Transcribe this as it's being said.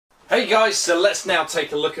Hey guys, so let's now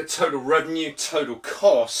take a look at total revenue, total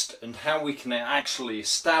cost, and how we can actually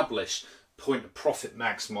establish point of profit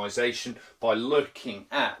maximization by looking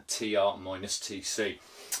at TR minus TC.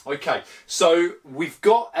 Okay, so we've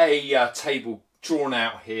got a table drawn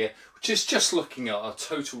out here which is just looking at our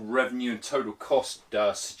total revenue and total cost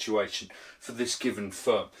situation for this given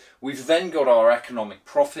firm. We've then got our economic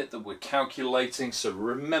profit that we're calculating, so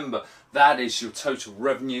remember that is your total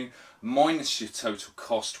revenue minus your total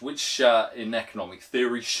cost, which in economic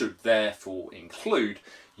theory should therefore include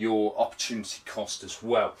your opportunity cost as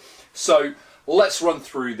well. So let's run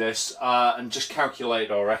through this and just calculate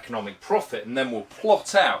our economic profit, and then we'll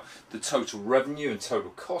plot out the total revenue and total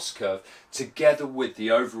cost curve together with the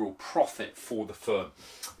overall profit for the firm.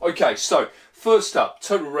 Okay, so first up,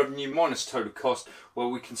 total revenue minus total cost. Well,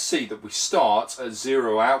 we can see that we start at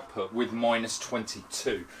zero output with minus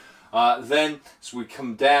 22. Then as we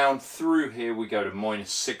come down through here, we go to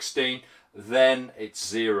minus 16, then it's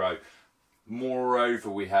 0. Moreover,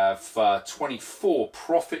 we have 24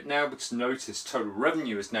 profit now, because notice total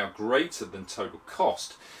revenue is now greater than total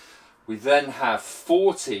cost. We then have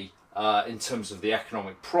 40 in terms of the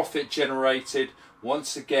economic profit generated.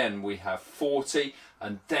 Once again, we have 40,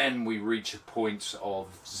 and then we reach a point of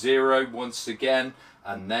 0 once again,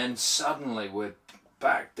 and then suddenly we're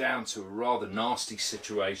back down to a rather nasty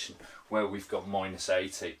situation where we've got minus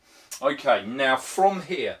 80. Okay, now from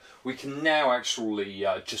here we can now actually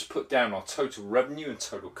just put down our total revenue and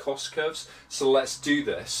total cost curves. So let's do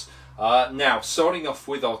this. Now, starting off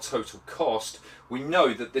with our total cost, we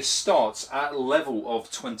know that this starts at a level of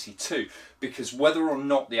 22, because whether or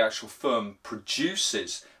not the actual firm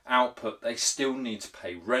produces output, they still need to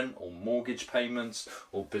pay rent or mortgage payments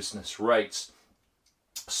or business rates.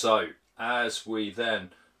 So as we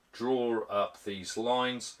then draw up these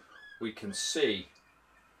lines, we can see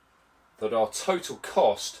that our total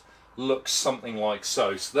cost looks something like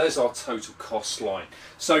so. So there's our total cost line.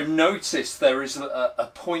 So notice there is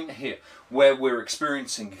a point here where we're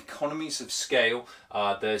experiencing economies of scale.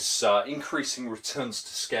 There's increasing returns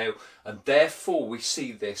to scale, and therefore we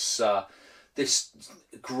see this this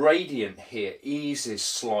gradient here eases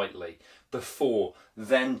slightly before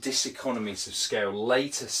then diseconomies of scale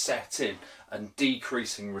later set in, and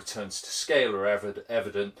decreasing returns to scale are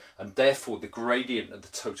evident, and therefore the gradient of the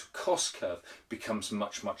total cost curve becomes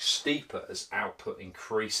much steeper as output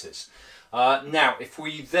increases. Now if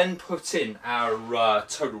we then put in our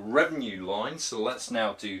total revenue line, so let's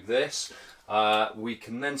now do this, we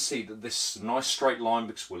can then see that this is a nice straight line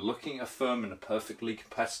because we're looking at a firm in a perfectly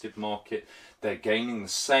competitive market. They're gaining the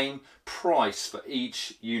same price for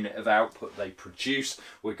each unit of output they produce.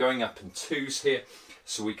 We're going up in twos here,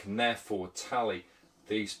 so we can therefore tally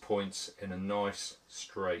these points in a nice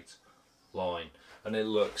straight line, and it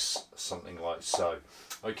looks something like so.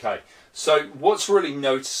 Okay, so what's really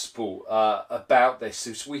noticeable about this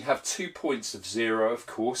is we have 2 points of 0, of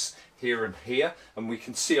course, here and here, and we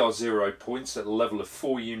can see our 0 points at a level of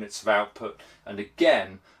 4 units of output, and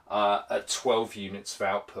again at 12 units of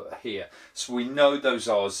output here. So we know those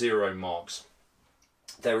are 0 marks.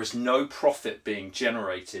 There is no profit being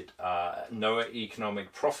generated, no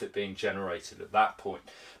economic profit being generated at that point.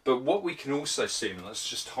 But what we can also see, and let's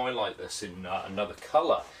just highlight this in another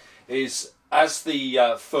colour, is as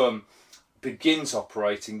the firm begins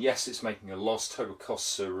operating, yes, it's making a loss, total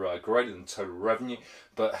costs are greater than total revenue,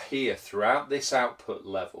 but here throughout this output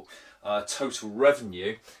level, total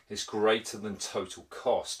revenue is greater than total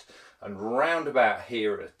cost, and round about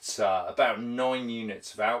here at about 9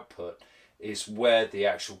 units of output is where the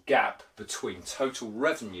actual gap between total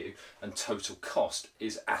revenue and total cost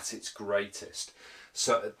is at its greatest.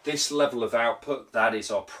 So at this level of output, that is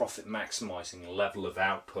our profit maximizing level of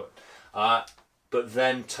output. But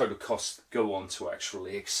then total costs go on to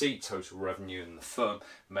actually exceed total revenue, and the firm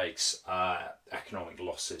makes economic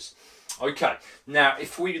losses. Okay, now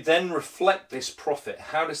if we then reflect this profit,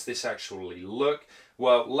 how does this actually look?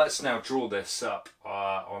 Well, let's now draw this up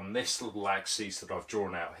on this little axis that I've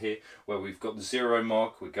drawn out here, where we've got the 0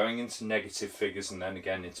 mark, we're going into negative figures and then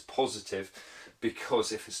again into positive,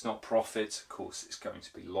 because if it's not profit, of course it's going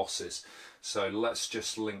to be losses. So let's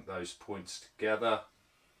just link those points together.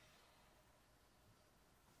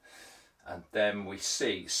 And then we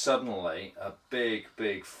see suddenly a big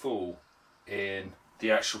fall in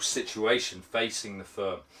the actual situation facing the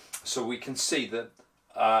firm. So we can see that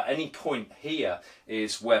any point here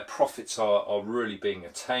is where profits are really being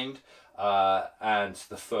attained, and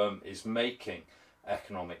the firm is making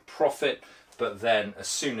economic profit. but then as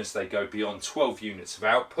soon as they go beyond 12 units of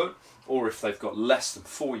output, or if they've got less than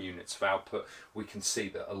 4 units of output, we can see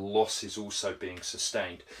that a loss is also being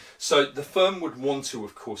sustained. So the firm would want to,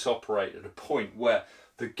 of course, operate at a point where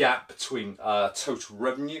the gap between total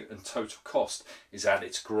revenue and total cost is at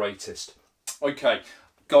its greatest. Okay,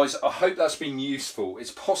 guys, I hope that's been useful.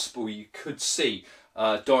 It's possible you could see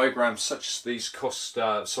diagrams such as these cost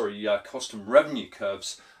and revenue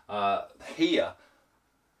curves here.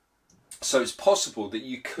 So it's possible that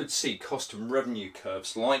you could see cost and revenue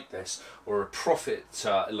curves like this, or a profit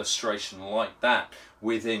illustration like that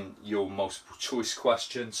within your multiple choice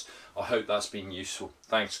questions. I hope that's been useful.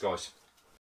 Thanks, guys.